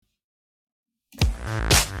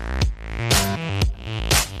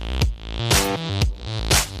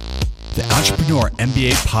Entrepreneur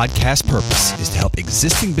MBA podcast purpose is to help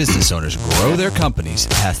existing business owners grow their companies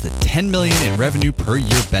past the 10 million in revenue per year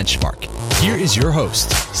benchmark. Here is your host,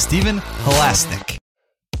 Stephen Halasnik.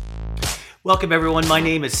 Welcome, everyone. My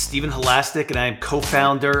name is Stephen Halasnik, and I am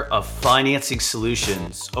co-founder of Financing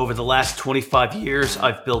Solutions. Over the last 25 years,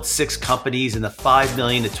 I've built 6 companies in the $5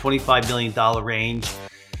 million to $25 million range.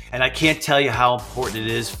 And I can't tell you how important it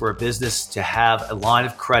is for a business to have a line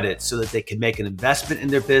of credit so that they can make an investment in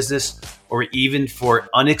their business or even for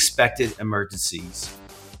unexpected emergencies.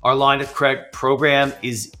 Our line of credit program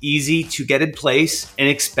is easy to get in place,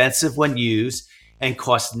 inexpensive when used, and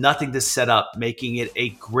costs nothing to set up, making it a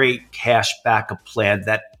great cash backup plan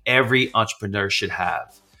that every entrepreneur should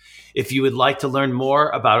have. If you would like to learn more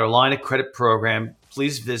about our line of credit program,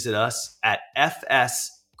 please visit us at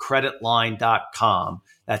fscreditline.com.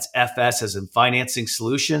 That's FS as in Financing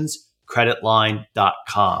Solutions,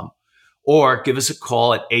 creditline.com. Or give us a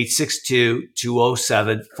call at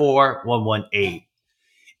 862-207-4118.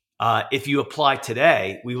 If you apply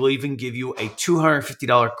today, we will even give you a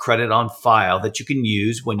 $250 credit on file that you can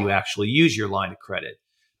use when you actually use your line of credit.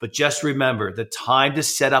 But just remember, the time to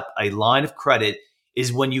set up a line of credit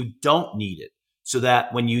is when you don't need it, so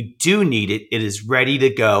that when you do need it, it is ready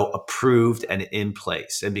to go, approved, and in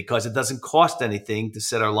place. And because it doesn't cost anything to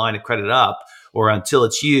set our line of credit up or until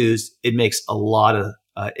it's used, it makes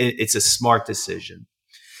it's a smart decision.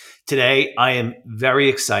 Today, I am very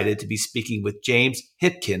excited to be speaking with James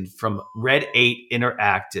Hipkin from Red 8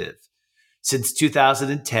 Interactive. Since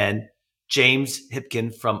 2010, James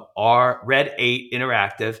Hipkin from our Red 8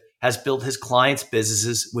 Interactive has built his clients'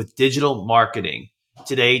 businesses with digital marketing.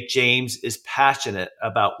 Today, James is passionate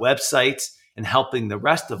about websites and helping the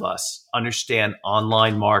rest of us understand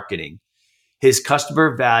online marketing. His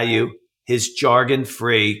customer value, his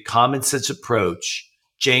jargon-free, common-sense approach.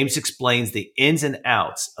 James explains the ins and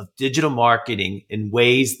outs of digital marketing in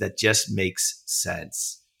ways that just makes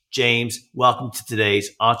sense. James, welcome to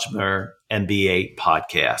today's Entrepreneur MBA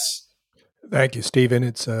podcast. Thank you, Stephen.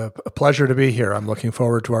 It's a pleasure to be here. I'm looking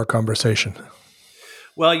forward to our conversation.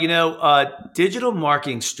 Well, digital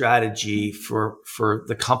marketing strategy for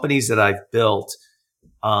the companies that I've built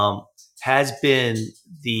has been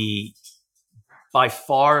the by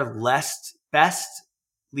far best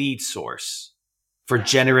lead source for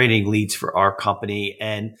generating leads for our company.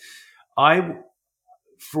 And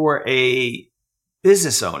for a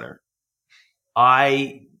business owner,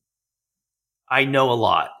 I know a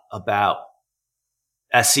lot about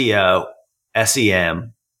SEO,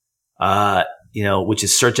 SEM, which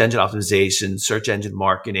is search engine optimization, search engine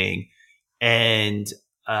marketing. And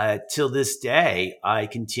till this day, I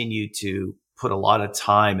continue to put a lot of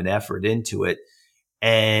time and effort into it.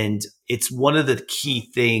 And it's one of the key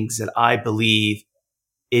things that I believe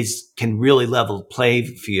can really level the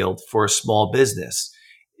playing field for a small business.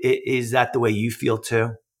 Is that the way you feel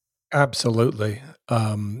too? Absolutely.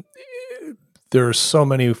 There's so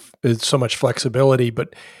much flexibility,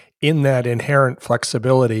 but in that inherent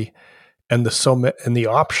flexibility and the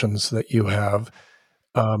options that you have,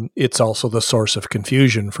 it's also the source of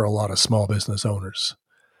confusion for a lot of small business owners.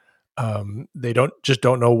 They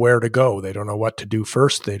don't know where to go. They don't know what to do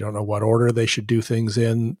first. They don't know what order they should do things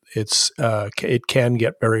in. It can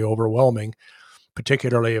get very overwhelming,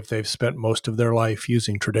 particularly if they've spent most of their life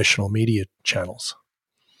using traditional media channels.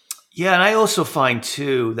 Yeah, and I also find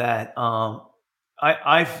too that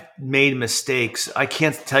I've made mistakes. I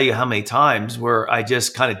can't tell you how many times where I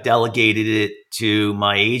just kind of delegated it to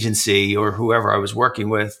my agency or whoever I was working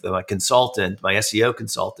with, my consultant, my SEO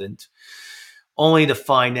consultant, only to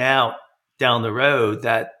find out down the road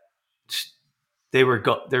that they were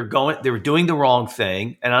doing the wrong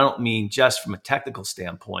thing. And I don't mean just from a technical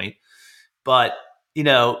standpoint, but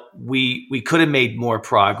we could have made more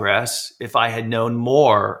progress if I had known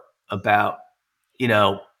more about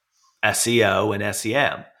SEO and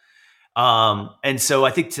SEM. And so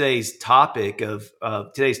I think today's topic is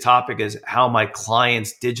how my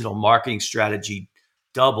client's digital marketing strategy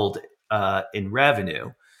doubled in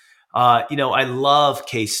revenue. I love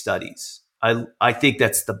case studies. I think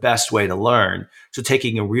that's the best way to learn. So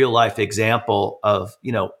taking a real life example of,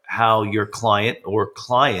 how your client or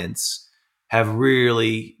clients have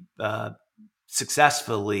really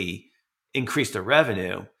successfully increased their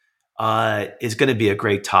revenue is going to be a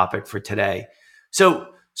great topic for today. So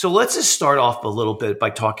let's just start off a little bit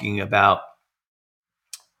by talking about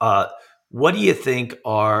what do you think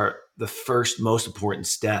are the first most important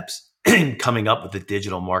steps in coming up with a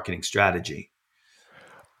digital marketing strategy?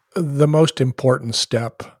 The most important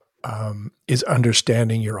step is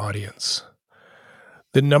understanding your audience.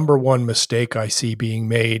 The number one mistake I see being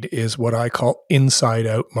made is what I call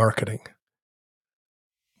inside-out marketing.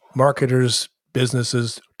 marketers,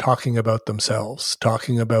 businesses talking about themselves,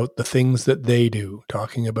 talking about the things that they do,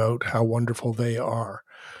 talking about how wonderful they are,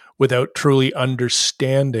 without truly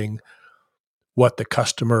understanding what the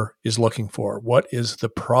customer is looking for. What is the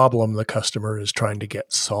problem the customer is trying to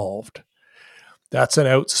get solved? That's an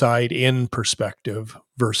outside-in perspective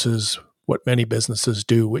versus what many businesses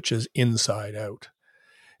do, which is inside out.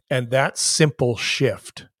 And that simple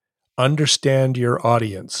shift, understand your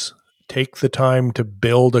audience, take the time to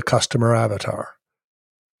build a customer avatar.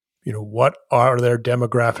 What are their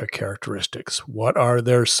demographic characteristics? What are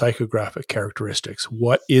their psychographic characteristics?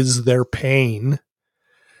 What is their pain?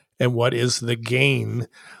 And what is the gain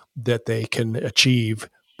that they can achieve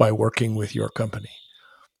by working with your company?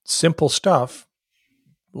 Simple stuff.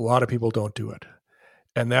 A lot of people don't do it.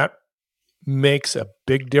 And that makes a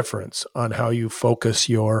big difference on how you focus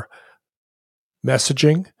your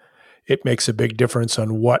messaging. It makes a big difference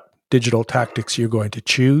on what digital tactics you're going to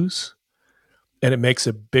choose. And it makes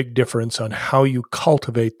a big difference on how you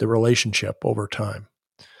cultivate the relationship over time.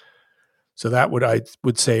 So that I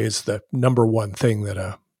would say is the number one thing that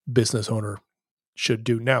a business owner should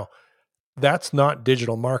do. Now, that's not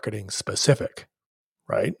digital marketing specific,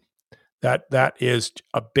 right? That is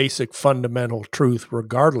a basic fundamental truth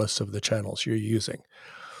regardless of the channels you're using.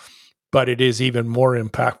 But it is even more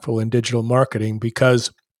impactful in digital marketing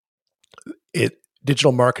because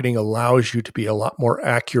digital marketing allows you to be a lot more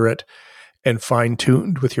accurate and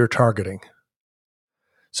fine-tuned with your targeting.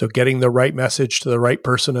 So getting the right message to the right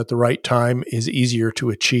person at the right time is easier to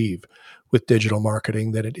achieve with digital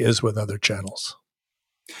marketing than it is with other channels.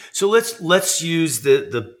 So let's use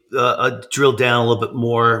the drill down a little bit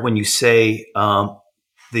more when you say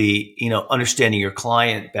understanding your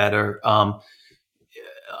client better.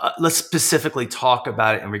 Let's specifically talk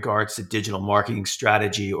about it in regards to digital marketing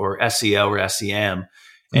strategy or SEO or SEM.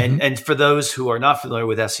 And for those who are not familiar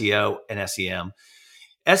with SEO and SEM,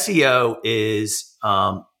 SEO is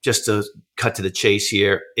just to cut to the chase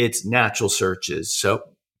here. It's natural searches. So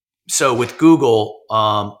with Google,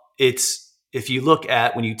 it's if you look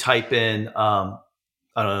at when you type in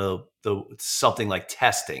something like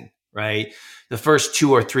testing, right? The first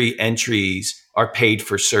 2 or 3 entries are paid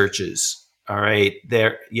for searches. All right,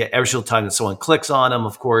 every single time that someone clicks on them,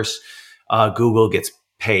 of course, Google gets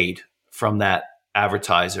paid from that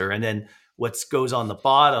advertiser, and then what goes on the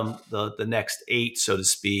bottom, the next 8, so to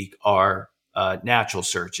speak, are natural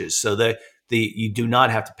searches. So you do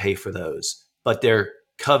not have to pay for those, but they're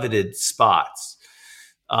coveted spots.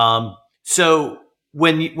 So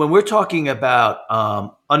when we're talking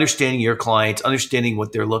about understanding your clients, understanding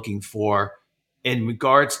what they're looking for in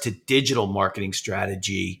regards to digital marketing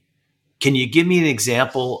strategy, can you give me an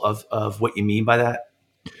example of what you mean by that?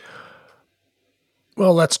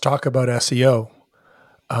 Well, let's talk about SEO.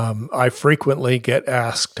 I frequently get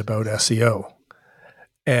asked about SEO,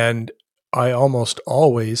 and I almost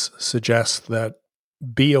always suggest that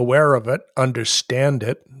be aware of it, understand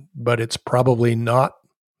it, but it's probably not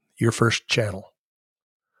your first channel.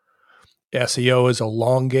 SEO is a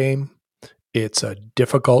long game. It's a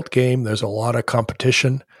difficult game. There's a lot of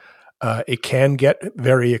competition. It can get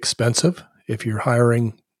very expensive if you're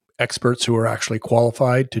hiring experts who are actually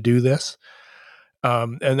qualified to do this.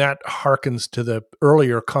 And that harkens to the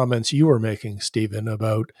earlier comments you were making, Stephen,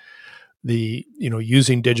 about the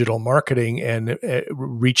using digital marketing and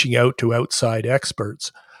reaching out to outside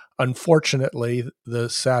experts. Unfortunately, the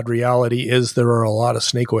sad reality is there are a lot of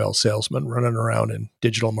snake oil salesmen running around in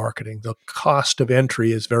digital marketing. The cost of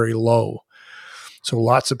entry is very low. So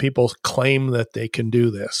lots of people claim that they can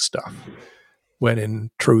do this stuff when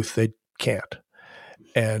in truth they can't.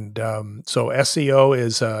 And so SEO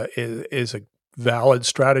is a valid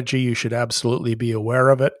strategy. You should absolutely be aware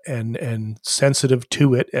of it and sensitive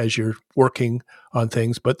to it as you're working on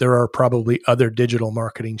things. But there are probably other digital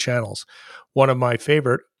marketing channels. One of my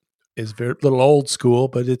favorite is a little old school,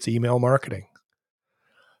 but it's email marketing.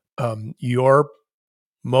 Your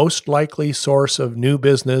most likely source of new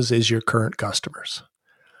business is your current customers.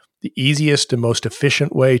 The easiest and most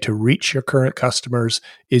efficient way to reach your current customers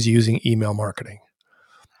is using email marketing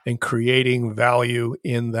and creating value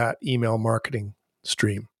in that email marketing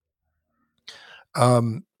stream.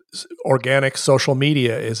 Organic social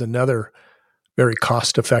media is another very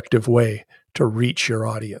cost-effective way to reach your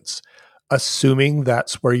audience, assuming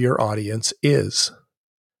that's where your audience is.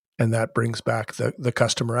 And that brings back the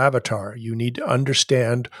customer avatar. You need to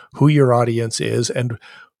understand who your audience is and,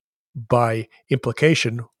 by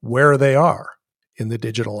implication, where they are in the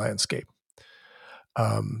digital landscape.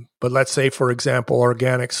 But let's say, for example,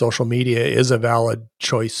 organic social media is a valid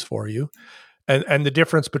choice for you. And the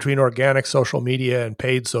difference between organic social media and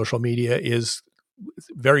paid social media is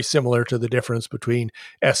very similar to the difference between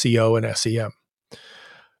SEO and SEM.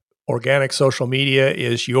 Organic social media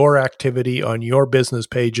is your activity on your business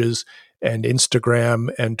pages and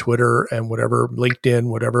Instagram and Twitter and whatever, LinkedIn,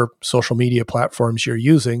 whatever social media platforms you're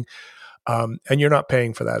using, and you're not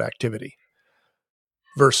paying for that activity.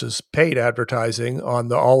 Versus paid advertising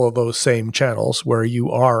on all of those same channels where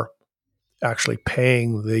you are actually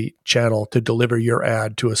paying the channel to deliver your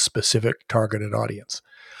ad to a specific targeted audience.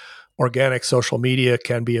 Organic social media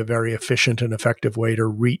can be a very efficient and effective way to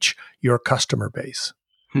reach your customer base.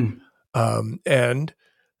 And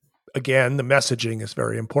again, the messaging is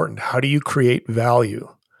very important. How do you create value?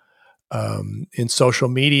 In social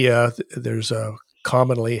media, there's a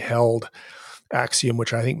commonly held axiom,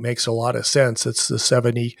 which I think makes a lot of sense. It's the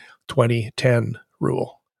 70-20-10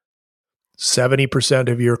 rule. 70%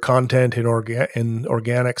 of your content in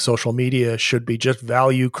organic social media should be just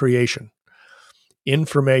value creation,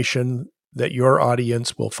 information that your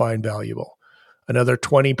audience will find valuable. Another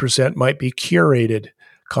 20% might be curated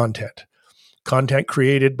content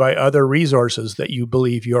created by other resources that you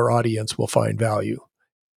believe your audience will find value.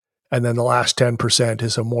 And then the last 10%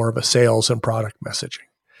 is more of a sales and product messaging.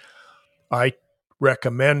 I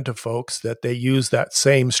recommend to folks that they use that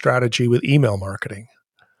same strategy with email marketing.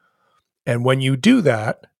 And when you do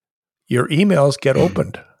that, your emails get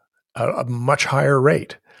opened at a much higher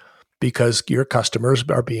rate because your customers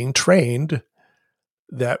are being trained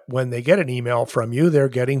that when they get an email from you, they're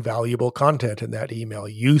getting valuable content in that email,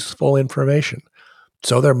 useful information.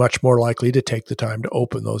 So they're much more likely to take the time to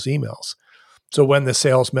open those emails. So when the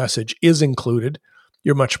sales message is included,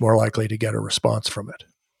 you're much more likely to get a response from it.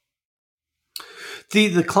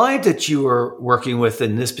 The client that you were working with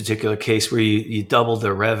in this particular case where you doubled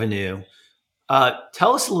their revenue,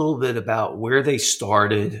 tell us a little bit about where they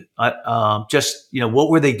started. What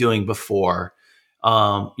were they doing before?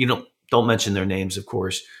 Don't mention their names, of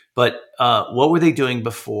course, but what were they doing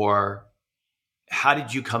before? How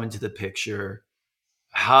did you come into the picture?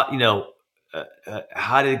 How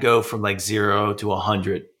did it go from like 0 to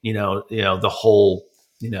 100? The whole,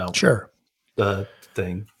 Sure, the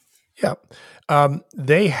thing. Yeah.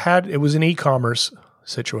 It was an e-commerce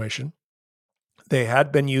situation. They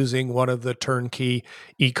had been using one of the turnkey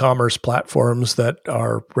e-commerce platforms that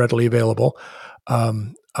are readily available.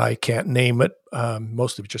 I can't name it,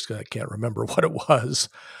 mostly just because I can't remember what it was.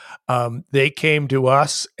 They came to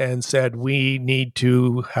us and said, we need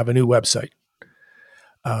to have a new website.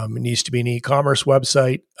 It needs to be an e-commerce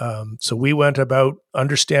website. So we went about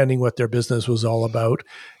understanding what their business was all about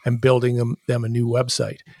and building them a new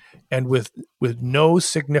website. And with no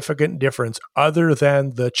significant difference other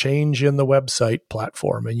than the change in the website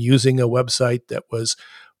platform and using a website that was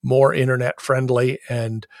more internet friendly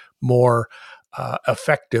and more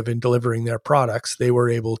effective in delivering their products, they were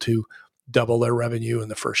able to double their revenue in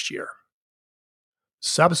the first year.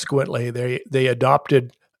 Subsequently, they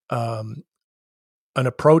adopted an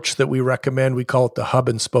approach that we recommend. We call it the hub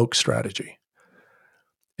and spoke strategy.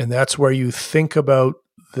 And that's where you think about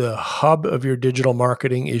the hub of your digital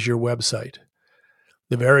marketing is your website.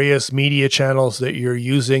 The various media channels that you're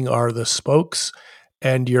using are the spokes,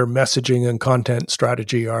 and your messaging and content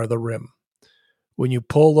strategy are the rim. When you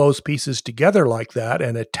pull those pieces together like that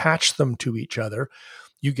and attach them to each other,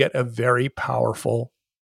 you get a very powerful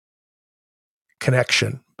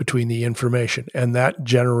connection between the information, and that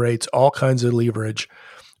generates all kinds of leverage,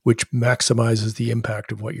 which maximizes the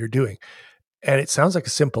impact of what you're doing. And it sounds like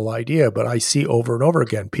a simple idea, but I see over and over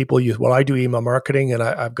again, people use, well, I do email marketing and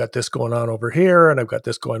I've got this going on over here and I've got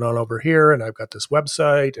this going on over here and I've got this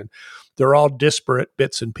website, and they're all disparate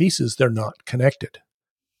bits and pieces. They're not connected.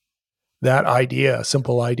 That idea, a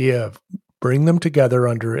simple idea of bring them together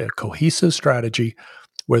under a cohesive strategy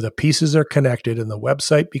where the pieces are connected and the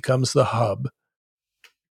website becomes the hub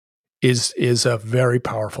is a very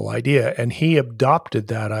powerful idea. And he adopted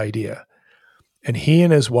that idea. And he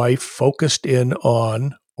and his wife focused in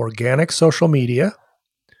on organic social media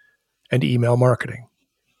and email marketing.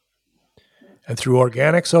 And through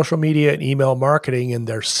organic social media and email marketing in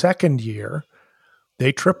their second year,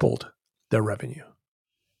 they tripled their revenue.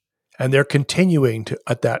 And they're continuing to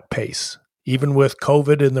at that pace, even with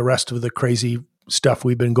COVID and the rest of the crazy stuff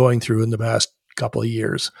we've been going through in the past couple of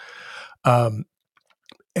years. And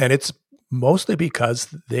it's mostly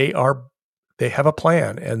because they have a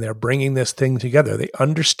plan and they're bringing this thing together. They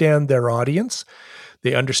understand their audience.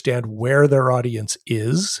 They understand where their audience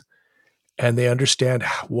is, and they understand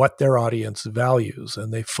what their audience values.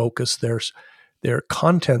 And they focus their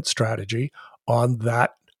content strategy on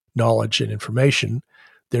that knowledge and information.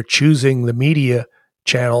 They're choosing the media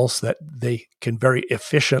channels that they can very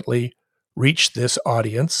efficiently reach this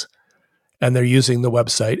audience. and they're using the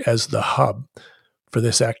website as the hub for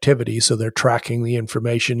this activity. So they're tracking the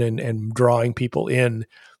information and drawing people in.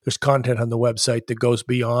 There's content on the website that goes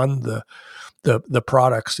beyond the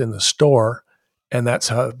products in the store, and that's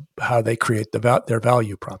how they create their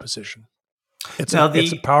value proposition. It's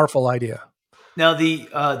a powerful idea. Now,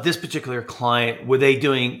 this particular client, were you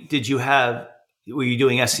doing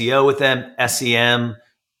SEO with them, SEM,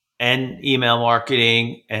 and email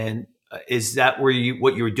marketing? And is that what you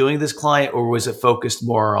were doing with this client, or was it focused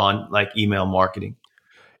more on like email marketing?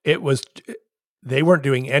 They weren't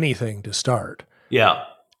doing anything to start. Yeah.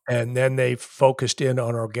 And then they focused in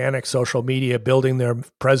on organic social media, building their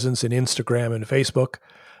presence in Instagram and Facebook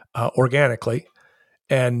organically,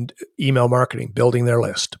 and email marketing, building their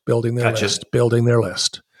list.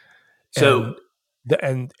 So,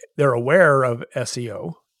 and they're aware of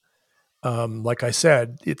SEO. Like I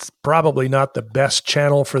said, it's probably not the best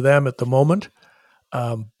channel for them at the moment,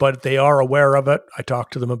 but they are aware of it. I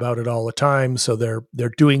talk to them about it all the time. So they're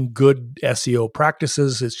doing good SEO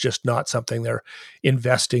practices. It's just not something they're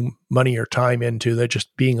investing money or time into. They're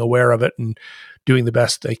just being aware of it and doing the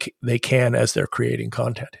best they can as they're creating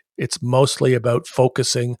content. It's mostly about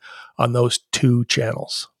focusing on those two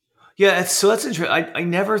channels. Yeah, so that's interesting. I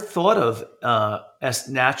never thought of as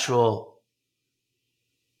natural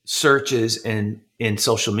searches in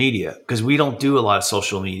social media, because we don't do a lot of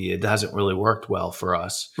social media. It hasn't really worked well for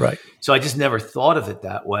us. Right. So I just never thought of it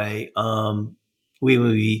that way.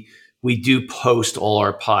 We do post all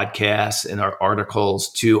our podcasts and our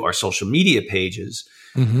articles to our social media pages.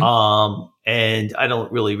 Mm-hmm. And I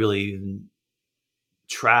don't really even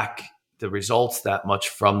track the results that much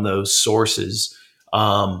from those sources.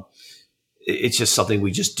 It's just something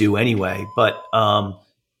we just do anyway. But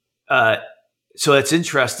so it's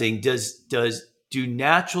interesting. Do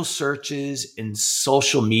natural searches in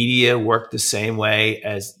social media work the same way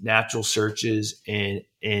as natural searches in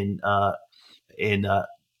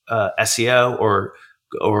SEO,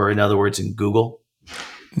 or in other words, in Google?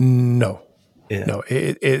 No. Yeah. No.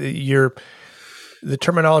 The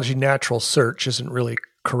terminology natural search isn't really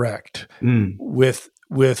correct. With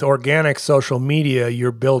organic social media,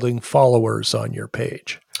 you're building followers on your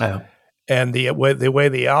page. Oh. And the way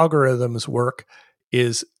the algorithms work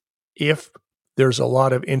is, if there's a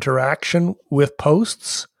lot of interaction with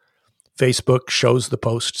posts, Facebook shows the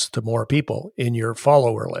posts to more people in your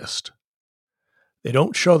follower list. They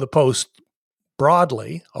don't show the post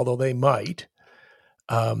broadly, although they might.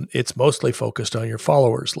 It's mostly focused on your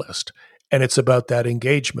followers list. And it's about that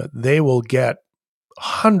engagement. They will get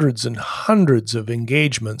hundreds and hundreds of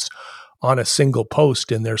engagements on a single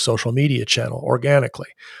post in their social media channel organically.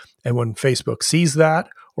 And when Facebook sees that,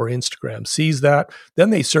 or Instagram sees that, then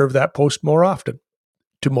they serve that post more often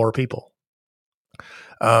to more people.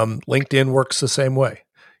 LinkedIn works the same way.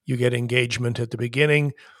 You get engagement at the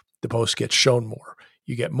beginning, the post gets shown more.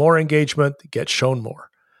 You get more engagement, it gets shown more.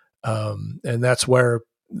 And that's where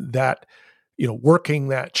working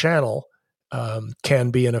that channel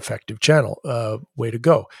can be an effective way to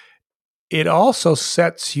go. It also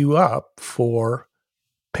sets you up for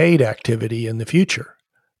paid activity in the future.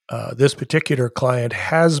 This particular client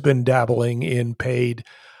has been dabbling in paid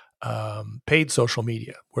social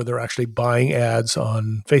media, where they're actually buying ads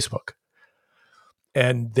on Facebook.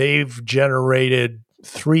 And they've generated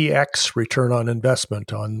 3x return on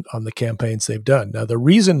investment on the campaigns they've done. Now, the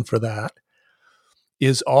reason for that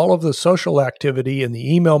is all of the social activity and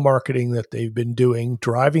the email marketing that they've been doing,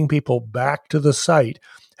 driving people back to the site,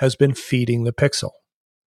 has been feeding the pixel.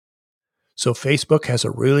 So Facebook has a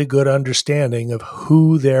really good understanding of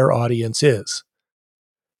who their audience is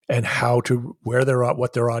and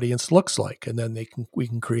what their audience looks like. And then we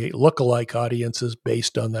can create lookalike audiences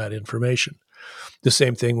based on that information. The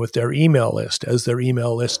same thing with their email list. As their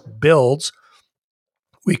email list builds,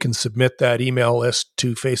 we can submit that email list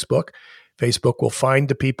to Facebook. Facebook will find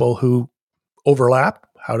the people who overlap,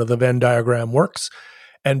 how the Venn diagram works,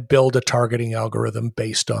 and build a targeting algorithm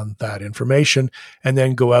based on that information, and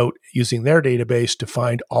then go out using their database to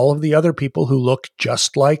find all of the other people who look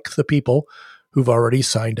just like the people who've already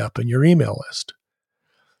signed up in your email list.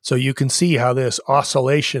 So you can see how this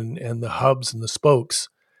oscillation and the hubs and the spokes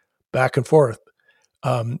back and forth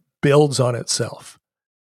builds on itself.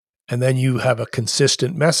 And then you have a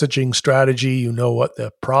consistent messaging strategy. You know what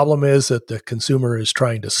the problem is that the consumer is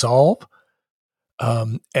trying to solve.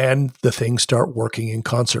 And the things start working in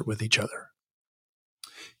concert with each other.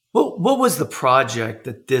 Well, what was the project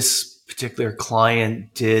that this particular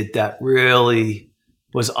client did that really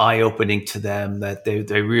was eye-opening to them, that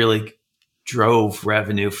they really drove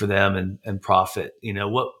revenue for them and profit?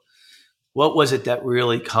 What was it that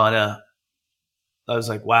really kind of I was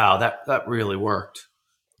like, wow, that really worked.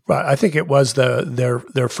 Right. I think it was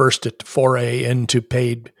their first foray into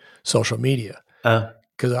paid social media,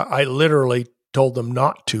 because I literally told them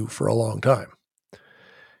not to for a long time.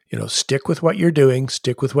 Stick with what you're doing.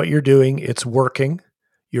 Stick with what you're doing. It's working.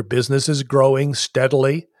 Your business is growing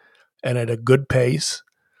steadily and at a good pace,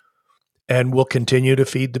 and we'll continue to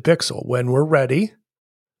feed the pixel. When we're ready,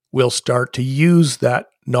 we'll start to use that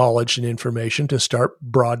knowledge and information to start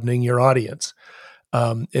broadening your audience.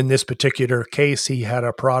 In this particular case, he had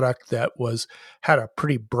a product that had a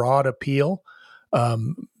pretty broad appeal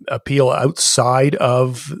outside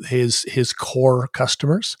of his core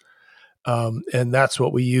customers, and that's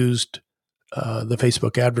what we used the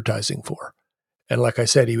Facebook advertising for. And like I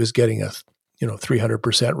said, he was getting a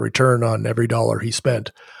 300% return on every dollar he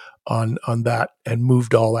spent on that, and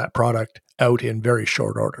moved all that product out in very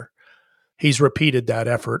short order. He's repeated that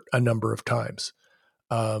effort a number of times.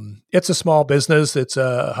 It's a small business. It's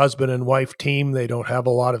a husband and wife team. They don't have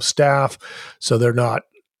a lot of staff, so they're not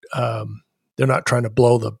trying to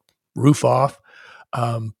blow the roof off.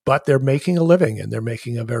 But they're making a living, and they're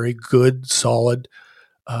making a very good, solid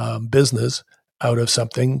business out of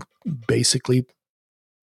something basically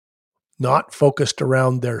not focused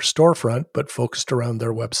around their storefront, but focused around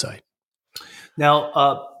their website.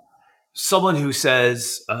 Now, someone who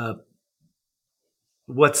says, let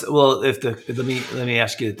me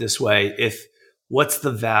ask you it this way: what's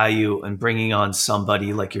the value in bringing on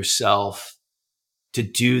somebody like yourself to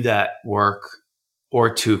do that work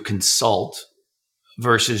or to consult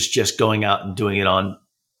versus just going out and doing it on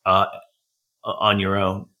your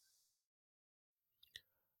own?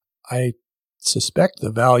 I suspect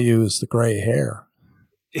the value is the gray hair.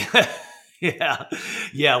 Yeah.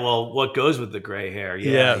 Well, what goes with the gray hair?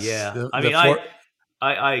 Yeah, yes. Yeah.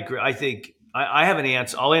 I agree. I think I have an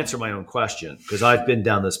answer. I'll answer my own question because I've been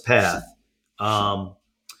down this path.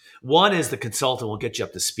 One is the consultant will get you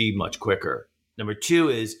up to speed much quicker. Number two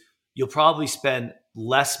is you'll probably spend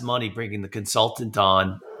less money bringing the consultant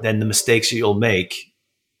on than the mistakes you'll make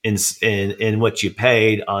in what you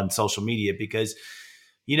paid on social media, because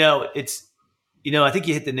I think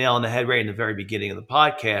you hit the nail on the head right in the very beginning of the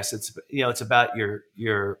podcast. It's about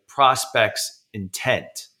your prospect's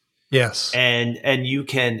intent. Yes. And you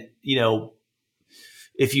can,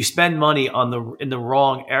 if you spend money in the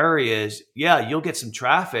wrong areas, you'll get some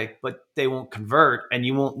traffic, but they won't convert, and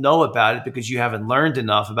you won't know about it because you haven't learned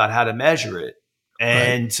enough about how to measure it.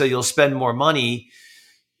 And so you'll spend more money.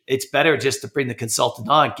 It's better just to bring the consultant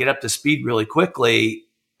on, get up to speed really quickly.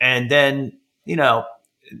 And then,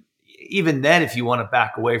 even then, if you want to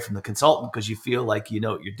back away from the consultant because you feel like you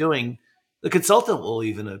know what you're doing, the consultant will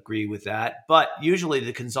even agree with that. But usually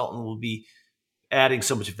the consultant will be adding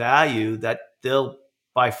so much value that they'll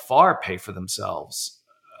by far pay for themselves.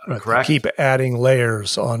 Correct? Keep adding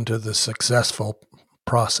layers onto the successful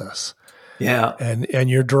process. Yeah. And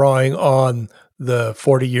you're drawing on the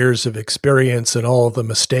 40 years of experience and all of the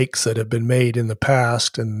mistakes that have been made in the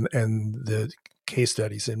past and the case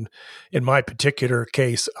studies. In my particular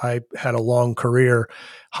case, I had a long career,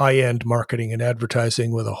 high-end marketing and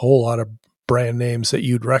advertising with a whole lot of brand names that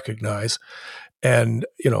you'd recognize, and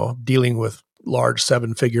dealing with large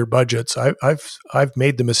 7-figure budgets. I've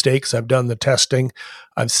made the mistakes. I've done the testing.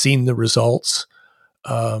 I've seen the results.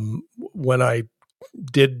 When I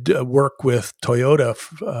did work with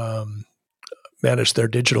Toyota, managed their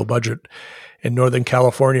digital budget in Northern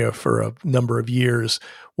California for a number of years,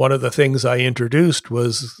 one of the things I introduced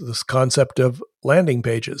was this concept of landing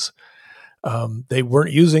pages. They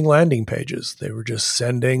weren't using landing pages. They were just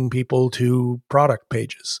sending people to product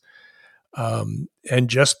pages. And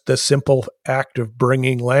just the simple act of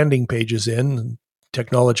bringing landing pages in,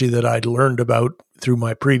 technology that I'd learned about through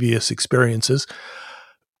my previous experiences,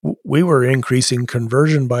 we were increasing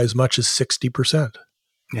conversion by as much as 60%.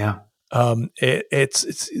 Yeah.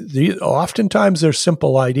 Oftentimes they're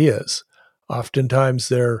simple ideas. Oftentimes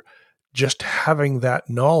they're just having that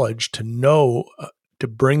knowledge to know to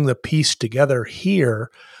bring the piece together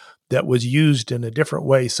here that was used in a different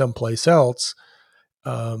way someplace else.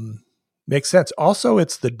 Makes sense. Also,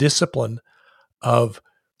 it's the discipline of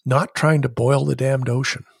not trying to boil the damned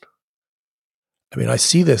ocean. I mean, I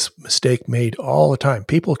see this mistake made all the time.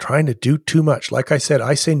 People trying to do too much. Like I said,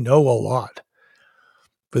 I say no a lot.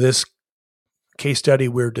 For this case study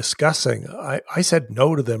we're discussing, I said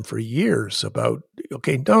no to them for years about,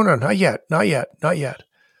 okay, no, not yet.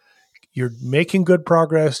 You're making good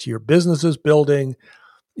progress. Your business is building.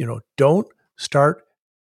 Don't start,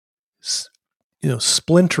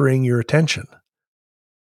 splintering your attention.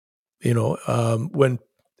 When,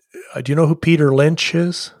 do you know who Peter Lynch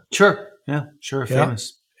is? Sure. Yeah, sure.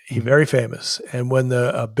 Famous. very famous. And when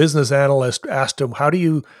the business analyst asked him,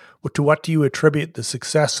 to what do you attribute the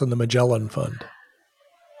success in the Magellan Fund?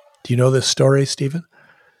 Do you know this story, Stephen?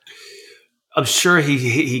 I'm sure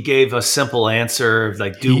he gave a simple answer,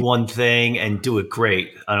 like do one thing and do it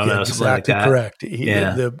great. I don't know, something like that. Correct.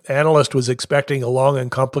 The analyst was expecting a long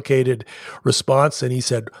and complicated response, and he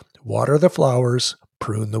said, water the flowers,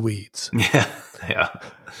 prune the weeds. Yeah.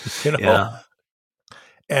 Yeah.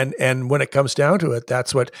 And when it comes down to it,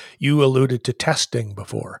 that's what you alluded to testing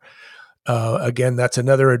before. Again, that's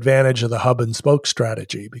another advantage of the hub and spoke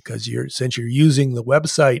strategy, because since you're using the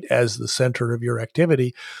website as the center of your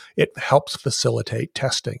activity, it helps facilitate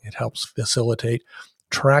testing. It helps facilitate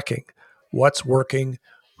tracking what's working,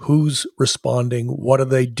 who's responding, what are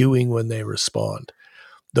they doing when they respond.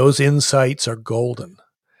 Those insights are golden.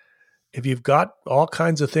 If you've got all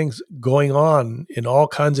kinds of things going on in all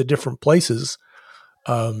kinds of different places,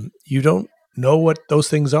 you don't know what those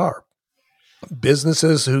things are.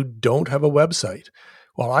 Businesses who don't have a website.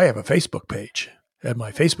 Well, I have a Facebook page, and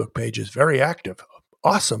my Facebook page is very active.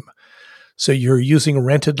 Awesome. So you're using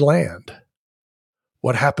rented land.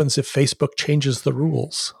 What happens if Facebook changes the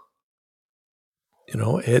rules?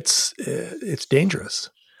 It's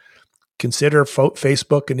dangerous. Consider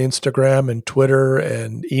Facebook and Instagram and Twitter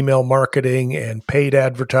and email marketing and paid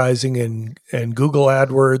advertising and Google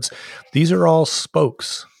AdWords. These are all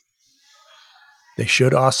spokes. They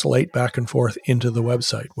should oscillate back and forth into the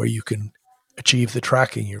website where you can achieve the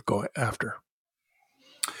tracking you're going after.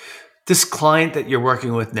 This client that you're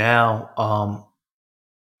working with now,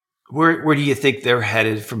 where do you think they're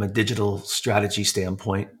headed from a digital strategy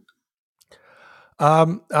standpoint?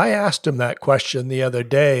 I asked him that question the other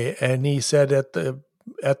day, and he said at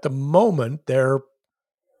the moment they're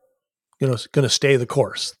going to stay the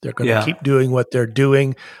course. They're going to keep doing what they're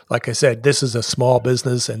doing. Like I said, this is a small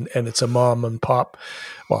business, and it's a mom and pop,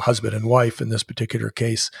 well, husband and wife in this particular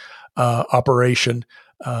case, operation.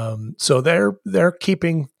 So they're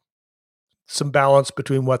keeping some balance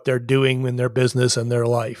between what they're doing in their business and their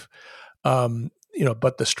life.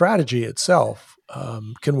 But the strategy itself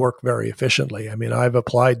can work very efficiently. I mean, I've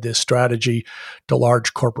applied this strategy to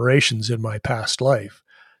large corporations in my past life.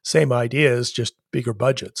 Same ideas, just bigger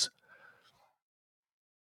budgets.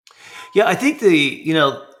 Yeah, I think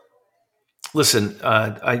listen,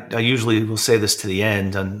 I usually will say this to the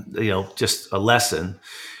end and, just a lesson.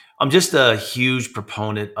 I'm just a huge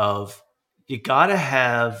proponent of, you got to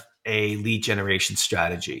have a lead generation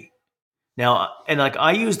strategy. Now, and like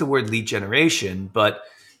I use the word lead generation, but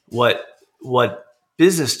what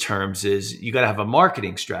business terms is, you got to have a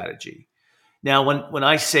marketing strategy. Now, when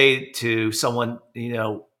I say to someone,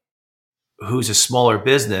 who's a smaller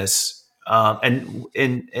business, and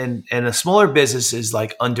a smaller business is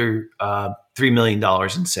like under $3 million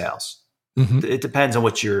in sales. Mm-hmm. It depends on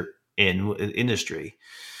what you're in industry,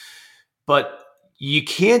 but you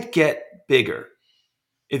can't get bigger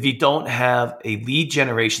if you don't have a lead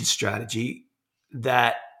generation strategy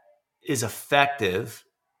that is effective.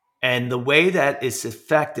 And the way that it's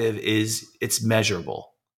effective is it's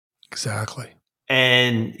measurable. Exactly.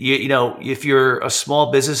 And if you're a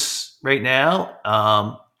small business right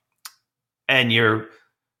now, and you're,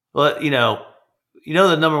 the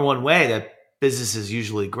number one way that businesses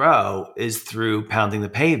usually grow is through pounding the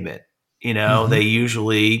pavement. Mm-hmm. They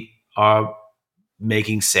usually are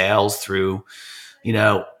making sales through,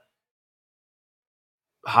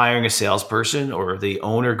 hiring a salesperson, or the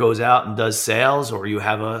owner goes out and does sales, or you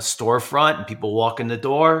have a storefront and people walk in the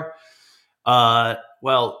door.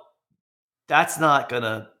 Well, that's not going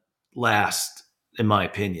to last, in my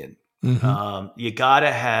opinion. Mm-hmm. You got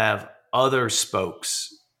to have other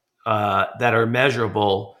spokes that are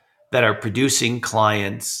measurable, that are producing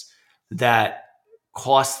clients that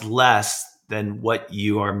cost less than what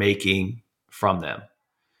you are making from them.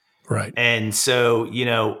 Right. And so,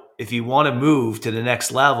 if you want to move to the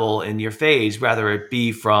next level in your phase, whether it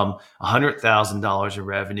be from $100,000 of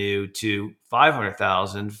revenue to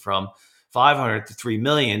 $500,000, from 500 to 3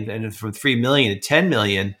 million, and from 3 million to 10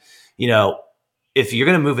 million, if you're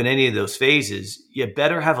going to move in any of those phases, you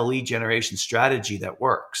better have a lead generation strategy that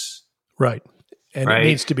works. Right. And It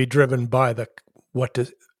needs to be driven by the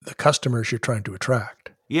customers you're trying to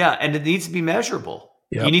attract. Yeah. And it needs to be measurable.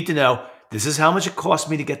 Yep. You need to know, this is how much it cost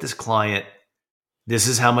me to get this client. This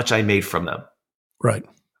is how much I made from them. Right.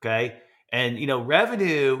 Okay. And,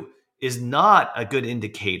 revenue is not a good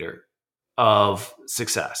indicator of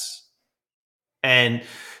success. And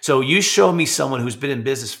so you show me someone who's been in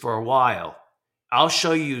business for a while, I'll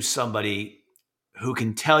show you somebody who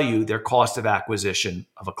can tell you their cost of acquisition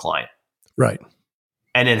of a client. Right.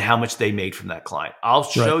 And then how much they made from that client. I'll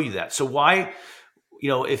show you that. So why,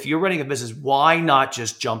 if you're running a business, why not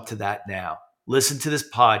just jump to that now? Listen to this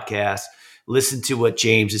podcast, listen to what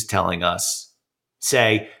James is telling us.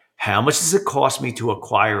 Say, how much does it cost me to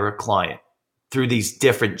acquire a client through these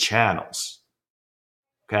different channels?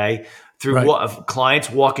 Okay. Through clients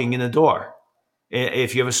walking in the door.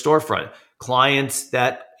 If you have a storefront, clients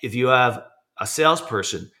that if you have a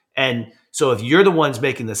salesperson. And so if you're the ones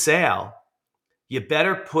making the sale, you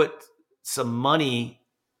better put some money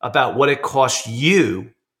about what it costs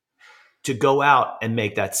you to go out and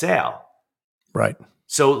make that sale. Right.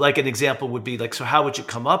 So like an example would be like, so how would you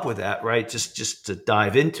come up with that, right? Just to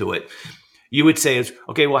dive into it. You would say,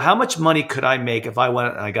 okay, well, how much money could I make if I went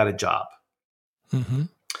and I got a job? Mm-hmm.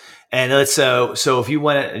 And so if you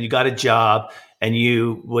went and you got a job and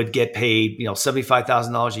you would get paid,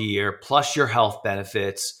 $75,000 a year plus your health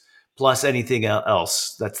benefits, plus anything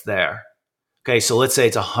else that's there. Okay, so let's say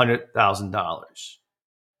it's $100,000.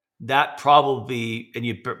 That probably, and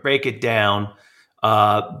you break it down,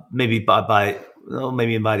 maybe by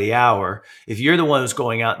the hour. If you're the one who's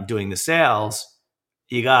going out and doing the sales,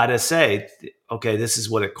 you got to say, okay, this is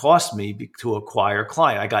what it cost me to acquire a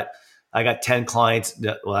client. I got 10 clients.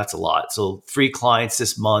 Well, that's a lot. So 3 clients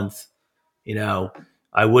this month.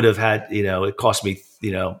 I would have had, it cost me,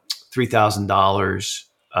 $3,000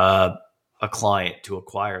 a client to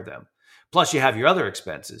acquire them. Plus, you have your other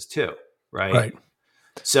expenses too, right? Right.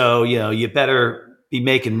 So, you better be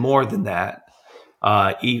making more than that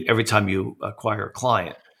every time you acquire a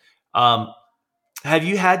client. Have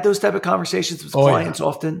you had those type of conversations with clients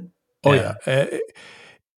often? Oh, yeah. A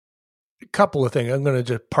couple of things. I'm going to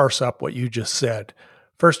just parse up what you just said.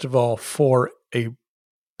 First of all, for a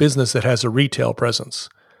business that has a retail presence,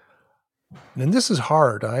 and this is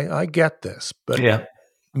hard. I get this, but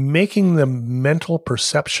making the mental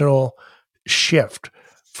perceptual shift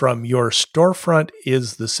from your storefront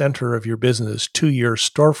is the center of your business to your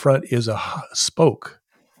storefront is a spoke.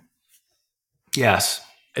 Yes.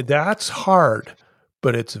 That's hard,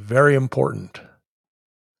 but it's very important.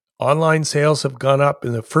 Online sales have gone up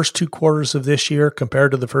in the first 2 quarters of this year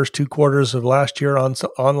compared to the first 2 quarters of last year.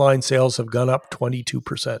 Online sales have gone up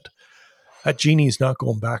 22%. That genie's not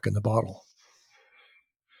going back in the bottle.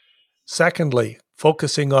 Secondly,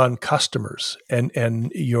 focusing on customers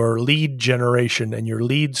and your lead generation and your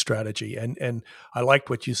lead strategy. And I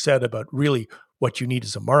liked what you said about really what you need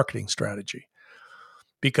is a marketing strategy.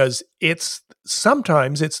 Because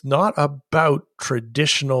sometimes it's not about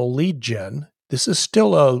traditional lead gen. This is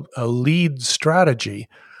still a lead strategy.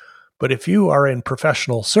 But if you are in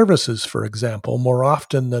professional services, for example, more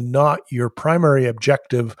often than not, your primary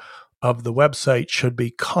objective of the website should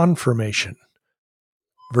be confirmation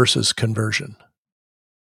versus conversion.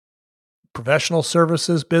 Professional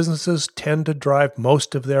services businesses tend to drive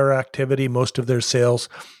most of their activity, most of their sales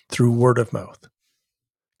through word of mouth.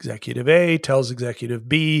 Executive A tells Executive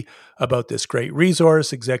B about this great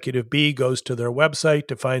resource. Executive B goes to their website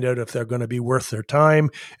to find out if they're going to be worth their time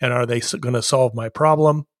and are they going to solve my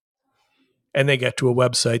problem. And they get to a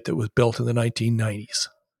website that was built in the 1990s.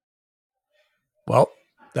 Well,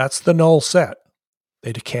 that's the null set.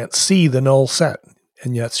 They can't see the null set,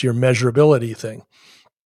 and that's your measurability thing.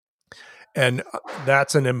 And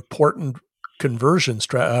that's an important conversion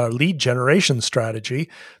lead generation strategy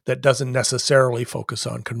that doesn't necessarily focus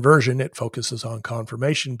on conversion. It focuses on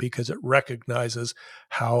confirmation because it recognizes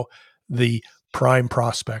how the prime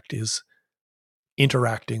prospect is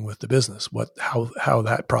interacting with the business, how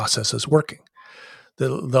that process is working.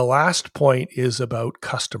 The last point is about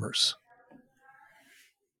customers.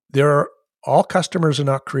 All customers are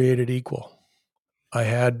not created equal. I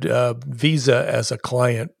had Visa as a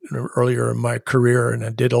client earlier in my career, and I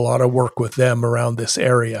did a lot of work with them around this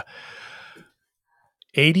area.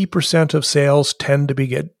 80% of sales tend to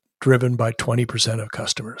get driven by 20% of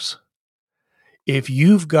customers. If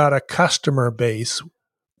you've got a customer base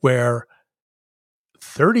where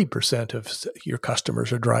 30% of your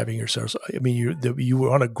customers are driving your sales, I mean, you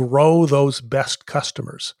want to grow those best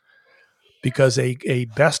customers, because a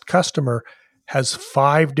best customer has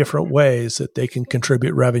 5 different ways that they can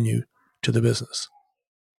contribute revenue to the business.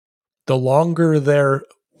 The longer they're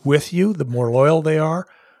with you, the more loyal they are,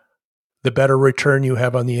 the better return you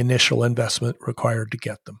have on the initial investment required to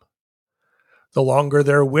get them. The longer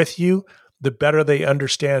they're with you, the better they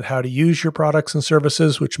understand how to use your products and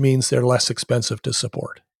services, which means they're less expensive to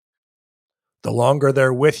support. The longer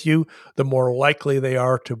they're with you, the more likely they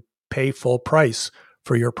are to pay full price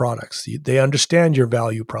for your products. They understand your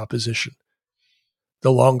value proposition.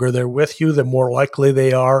 The longer they're with you, the more likely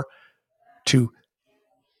they are to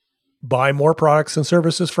buy more products and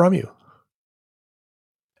services from you.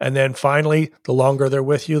 And then finally, the longer they're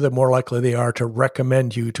with you, the more likely they are to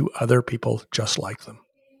recommend you to other people just like them.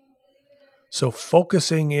 So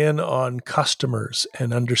focusing in on customers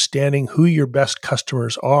and understanding who your best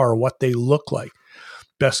customers are, what they look like.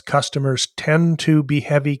 Best customers tend to be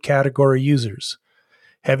heavy category users.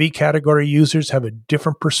 Heavy category users have a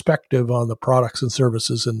different perspective on the products and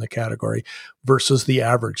services in the category versus the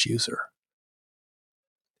average user.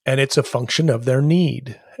 And it's a function of their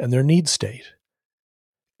need and their need state.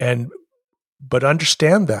 But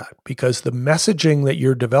understand that, because the messaging that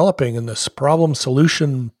you're developing and the problem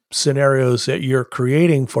solution scenarios that you're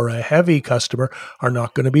creating for a heavy customer are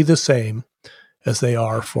not going to be the same as they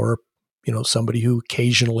are for, somebody who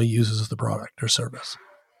occasionally uses the product or service.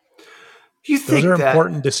 Do you think those are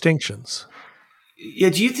important distinctions? Yeah.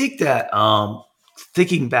 Do you think that,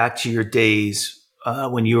 thinking back to your days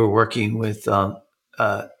when you were working with the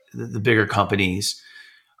bigger companies,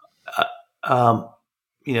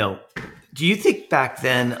 do you think back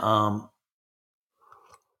then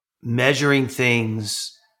measuring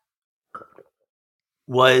things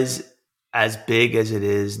was as big as it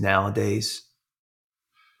is nowadays?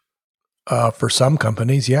 For some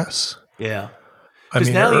companies, yes. Yeah. Because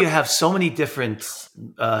now you have so many different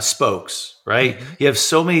spokes, right? Mm-hmm. You have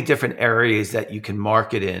so many different areas that you can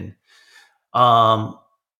market in.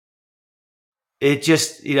 It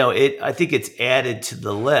just, I think it's added to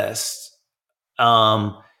the list.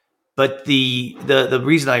 But the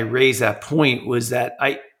reason I raised that point was that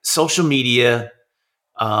social media,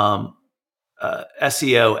 SEO,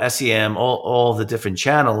 SEM, all the different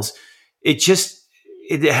channels, it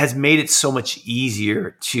has made it so much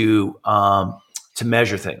easier to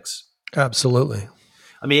measure things. Absolutely.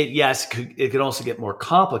 I mean, yes, it can also get more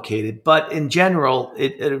complicated, but in general,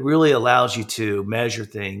 it really allows you to measure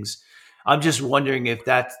things. I'm just wondering if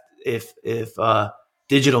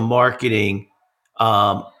digital marketing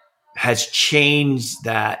has changed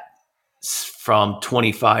that from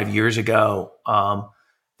 25 years ago,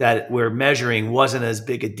 that where measuring wasn't as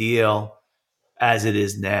big a deal as it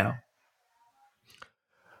is now.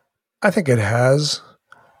 I think it has.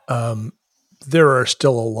 There are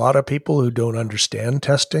still a lot of people who don't understand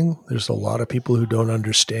testing. There's a lot of people who don't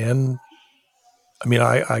understand. I mean,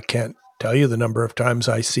 I can't tell you the number of times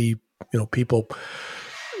I see, people,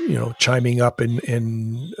 chiming up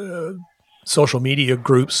in social media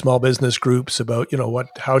groups, small business groups about,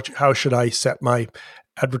 how should I set my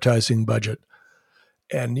advertising budget?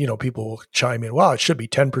 And, people will chime in, well, it should be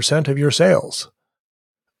 10% of your sales.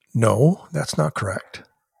 No, that's not correct.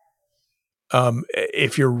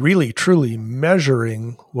 If you're really, truly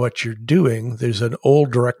measuring what you're doing, there's an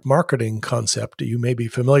old direct marketing concept. You may be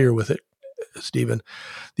familiar with it, Stephen,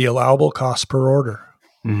 the allowable cost per order.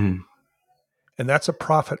 Mm-hmm. And that's a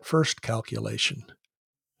profit first calculation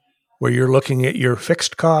where you're looking at your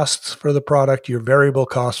fixed costs for the product, your variable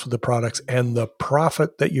costs for the products, and the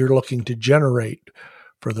profit that you're looking to generate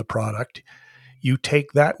for the product. You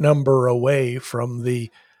take that number away from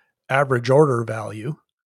the average order value,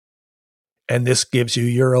 and this gives you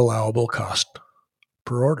your allowable cost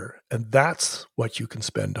per order. And that's what you can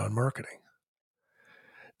spend on marketing.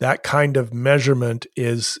 That kind of measurement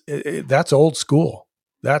that's old school.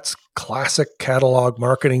 That's classic catalog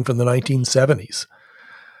marketing from the 1970s.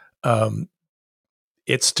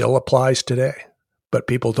 It still applies today, but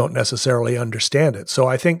people don't necessarily understand it. So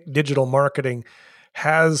I think digital marketing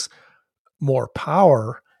has more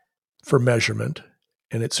power for measurement,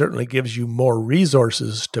 and it certainly gives you more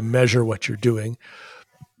resources to measure what you're doing,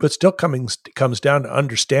 but still comes down to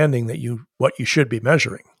understanding that what you should be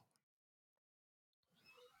measuring.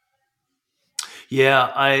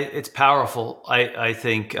 Yeah, it's powerful. I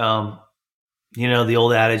think the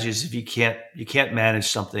old adage is if you can't manage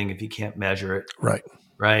something if you can't measure it. Right.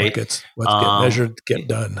 Right. Let's get measured, get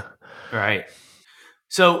done. Right.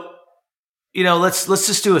 So, let's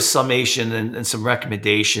just do a summation and some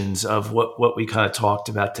recommendations of what we kind of talked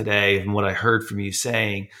about today and what I heard from you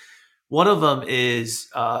saying. One of them is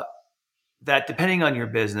that depending on your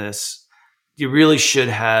business, you really should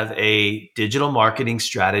have a digital marketing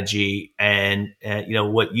strategy. And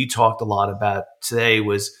what you talked a lot about today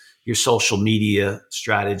was your social media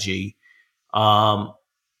strategy.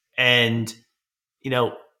 And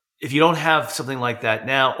if you don't have something like that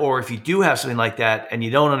now, or if you do have something like that and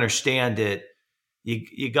you don't understand it,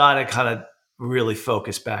 you got to kind of really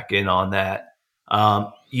focus back in on that.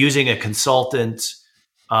 Using a consultant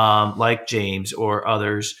like James or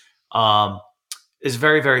others is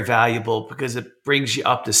very, very valuable because it brings you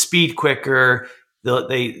up to speed quicker.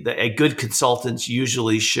 A good consultant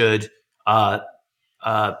usually should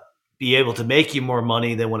be able to make you more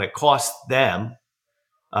money than what it costs them.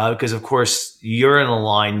 because of course you're in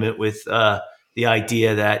alignment with the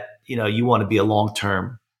idea that you want to be a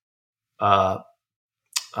long-term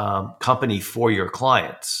company for your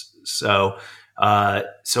clients. So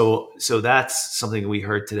that's something we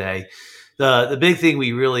heard today. The big thing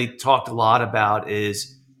we really talked a lot about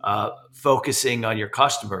is focusing on your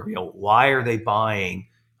customer. Why are they buying?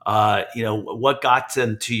 What got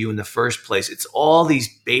them to you in the first place? It's all these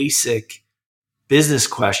basic business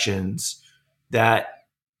questions that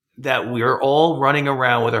we're all running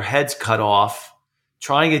around with our heads cut off,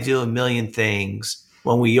 trying to do a million things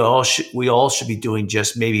when we all should be doing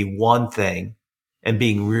just maybe one thing and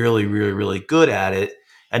being really, really, really good at it.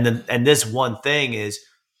 And this one thing is,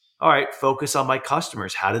 all right, focus on my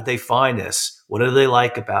customers. How did they find us? What do they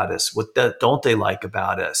like about us? What don't they like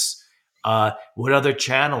about us? What other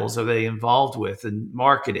channels are they involved with in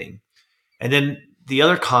marketing? And then the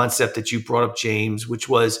other concept that you brought up, James, which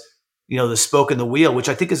was, the spoke in the wheel, which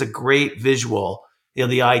I think is a great visual.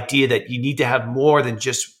 The idea that you need to have more than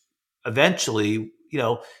just eventually,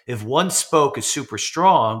 if one spoke is super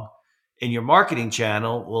strong in your marketing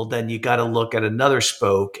channel, well, then you got to look at another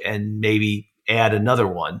spoke and maybe add another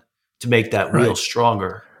one to make that wheel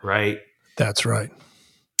stronger, right? That's right.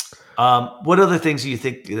 What other things do you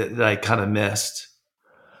think that I kind of missed?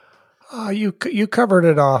 You covered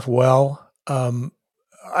it off well.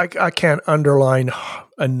 I can't underline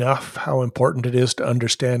enough how important it is to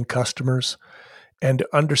understand customers and to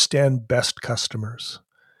understand best customers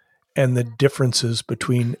and the differences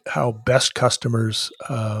between how best customers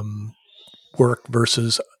work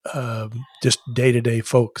versus just day-to-day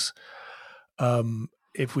folks.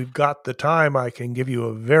 If we've got the time, I can give you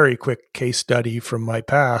a very quick case study from my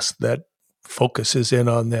past that focuses in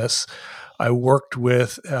on this. I worked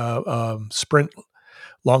with Sprint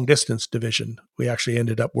long distance division. We actually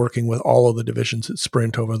ended up working with all of the divisions at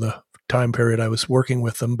Sprint over the time period I was working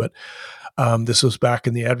with them. But this was back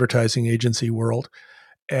in the advertising agency world.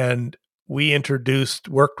 And we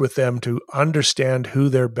worked with them to understand who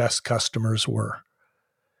their best customers were.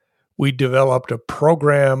 We developed a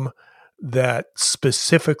program that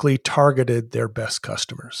specifically targeted their best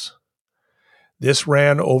customers. This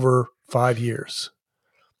ran over 5 years.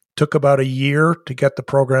 Took about a year to get the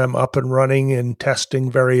program up and running and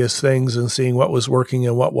testing various things and seeing what was working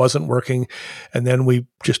and what wasn't working. And then we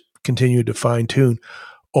just continued to fine tune.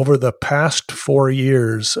 Over the past 4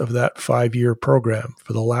 years of that 5-year program,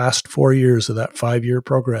 for the last 4 years of that 5-year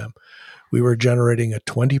program, we were generating a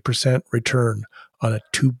 20% return on a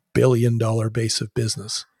 $2 billion base of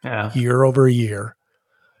business year over year.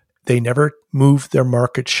 They never moved their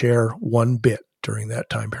market share one bit during that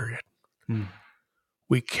time period.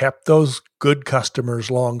 We kept those good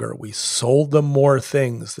customers longer. We sold them more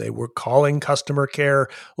things. They were calling customer care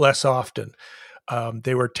less often.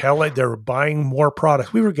 They were buying more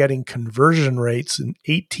products. We were getting conversion rates in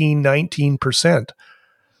 18, 19%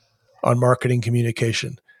 on marketing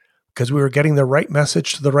communication because we were getting the right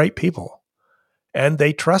message to the right people. And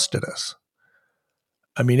they trusted us.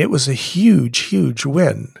 I mean, it was a huge, huge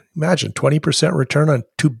win. Imagine 20% return on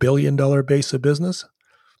 $2 billion base of business.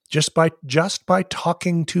 Just by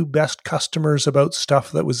talking to best customers about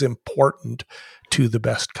stuff that was important to the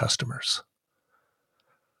best customers.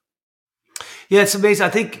 Yeah, it's amazing. I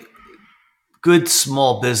think good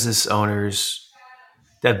small business owners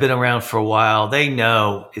that have been around for a while, they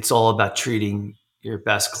know it's all about treating your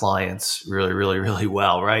best clients really, really, really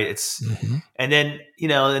well, right? And then,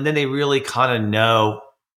 and then they really kind of know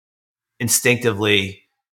instinctively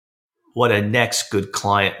what a next good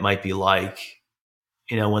client might be like,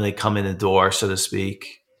 when they come in the door, so to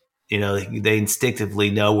speak. They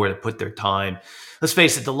instinctively know where to put their time. Let's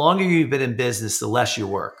face it, the longer you've been in business, the less you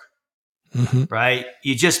work, right?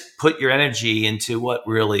 You just put your energy into what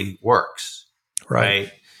really works,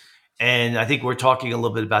 right? And I think we're talking a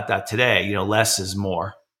little bit about that today. Less is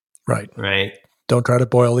more. Right. Don't try to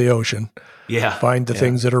boil the ocean. Yeah. Find the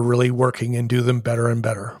things that are really working and do them better and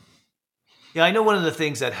better. Yeah. I know one of the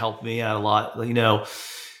things that helped me out a lot,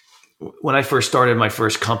 when I first started my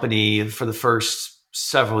first company, for the first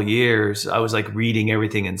several years, I was like reading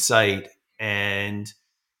everything in sight. And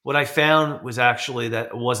what I found was actually that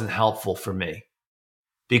it wasn't helpful for me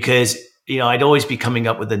because, I'd always be coming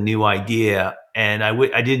up with a new idea and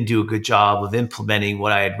I didn't do a good job of implementing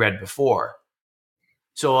what I had read before.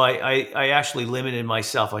 So I actually limited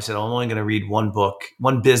myself. I said, I'm only going to read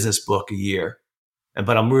one business book a year,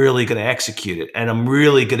 but I'm really going to execute it. And I'm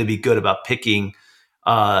really going to be good about picking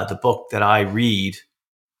the book that I read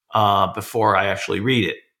before I actually read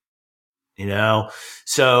it.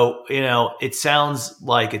 So, it sounds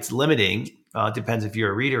like it's limiting. It depends if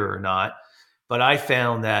you're a reader or not. But I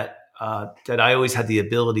found that that I always had the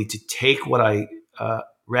ability to take what I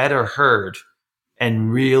read or heard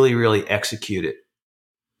and really, really execute it.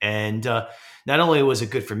 And not only was it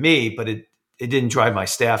good for me, but it didn't drive my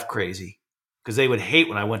staff crazy, because they would hate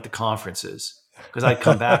when I went to conferences, because I'd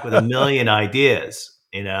come back with a million ideas,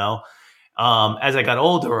 you know. As I got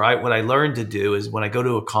older, what I learned to do is when I go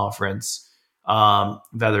to a conference,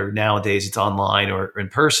 whether nowadays it's online or in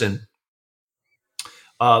person,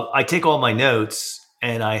 I take all my notes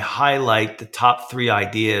and I highlight the top 3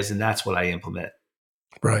 ideas, and that's what I implement.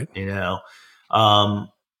 Right. You know,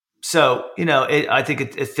 so, you know, I think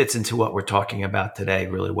it fits into what we're talking about today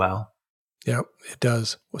really well. Yeah, it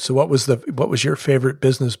does. So what was your favorite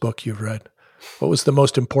business book you've read? What was the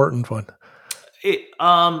most important one? It's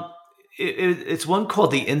one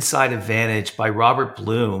called The Inside Advantage by Robert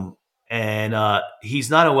Bloom. And he's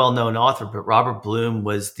not a well-known author, but Robert Bloom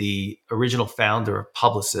was the original founder of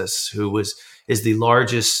Publicis, who is the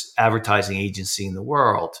largest advertising agency in the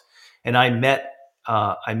world. And I met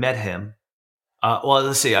him. Well,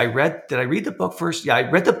 let's see. Did I read the book first? Yeah, I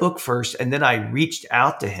read the book first, and then I reached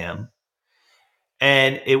out to him.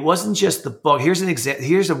 And it wasn't just the book.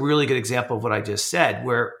 Here's a really good example of what I just said,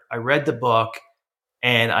 where I read the book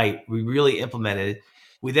and we really implemented it.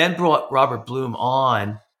 We then brought Robert Bloom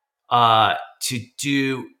on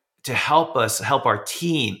to help our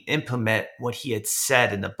team implement what he had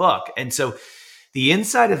said in the book. And so the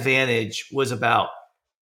Inside Advantage was about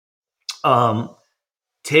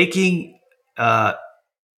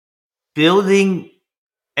building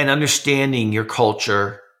and understanding your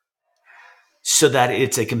culture so that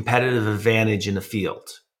it's a competitive advantage in the field.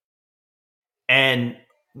 And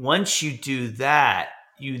once you do that,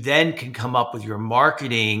 you then can come up with your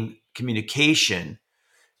marketing communication,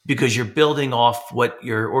 because you're building off what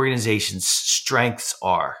your organization's strengths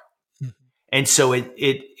are. Mm-hmm. And so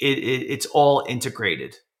it's all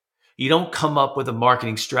integrated. You don't come up with a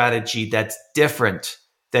marketing strategy that's different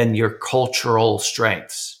than your cultural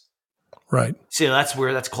strengths. Right. So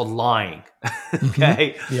that's called lying.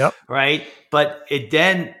 Okay. Mm-hmm. Yep. Right. But it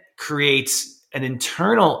then creates an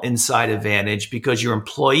internal inside advantage, because your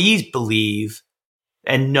employees believe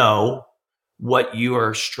and know what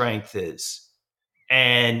your strength is.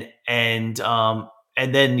 And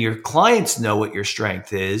then your clients know what your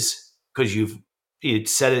strength is, because you'd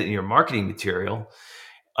said it in your marketing material.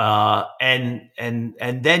 And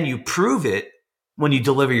then you prove it when you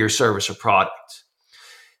deliver your service or product.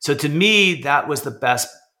 So to me, that was the best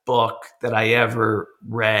book that I ever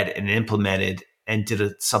read and implemented, and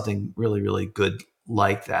did something really, really good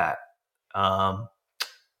like that.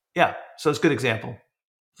 Yeah. So it's a good example.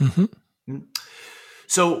 Mm-hmm.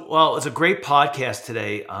 So, well, it's a great podcast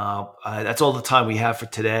today. That's all the time we have for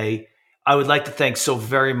today. I would like to thank so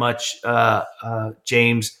very much,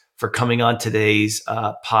 James, for coming on today's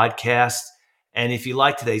podcast. And if you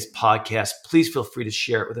like today's podcast, please feel free to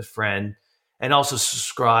share it with a friend, and also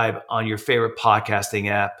subscribe on your favorite podcasting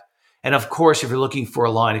app. And of course, if you're looking for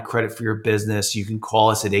a line of credit for your business, you can call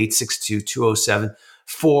us at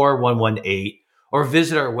 862-207-4118. Or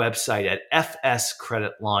visit our website at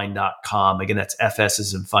fscreditline.com. Again, that's FS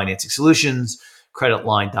as in Financing Solutions,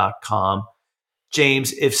 creditline.com.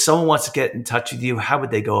 James, if someone wants to get in touch with you, how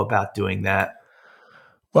would they go about doing that?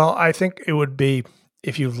 Well, I think it would be,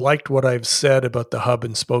 if you've liked what I've said about the hub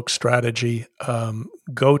and spoke strategy,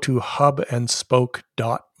 go to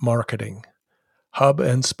hubandSpoke.marketing,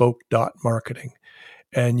 hubandSpoke.marketing.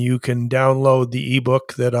 And you can download the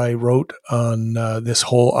ebook that I wrote on this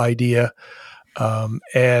whole idea.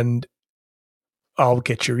 And I'll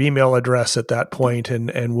get your email address at that point,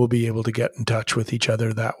 and we'll be able to get in touch with each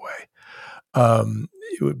other that way.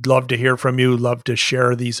 Would love to hear from you, love to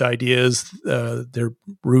share these ideas. They're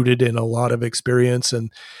rooted in a lot of experience, and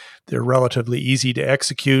they're relatively easy to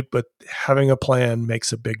execute, but having a plan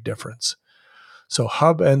makes a big difference. So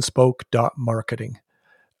hubandSpoke.marketing.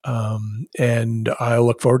 And I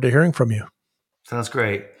look forward to hearing from you. Sounds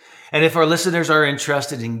great. And if our listeners are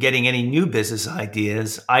interested in getting any new business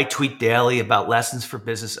ideas, I tweet daily about lessons for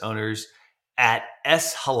business owners at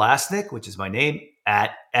shalasnik, which is my name,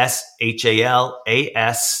 at SHALASNIK,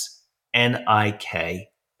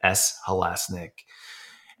 Halasnik.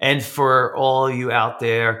 And for all you out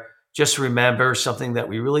there, just remember something that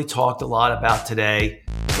we really talked a lot about today,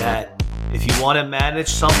 that if you want to manage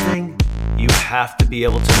something, you have to be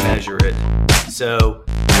able to measure it. So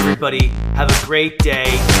everybody, have a great day.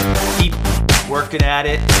 Keep working at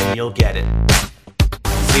it, and you'll get it.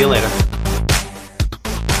 See you later.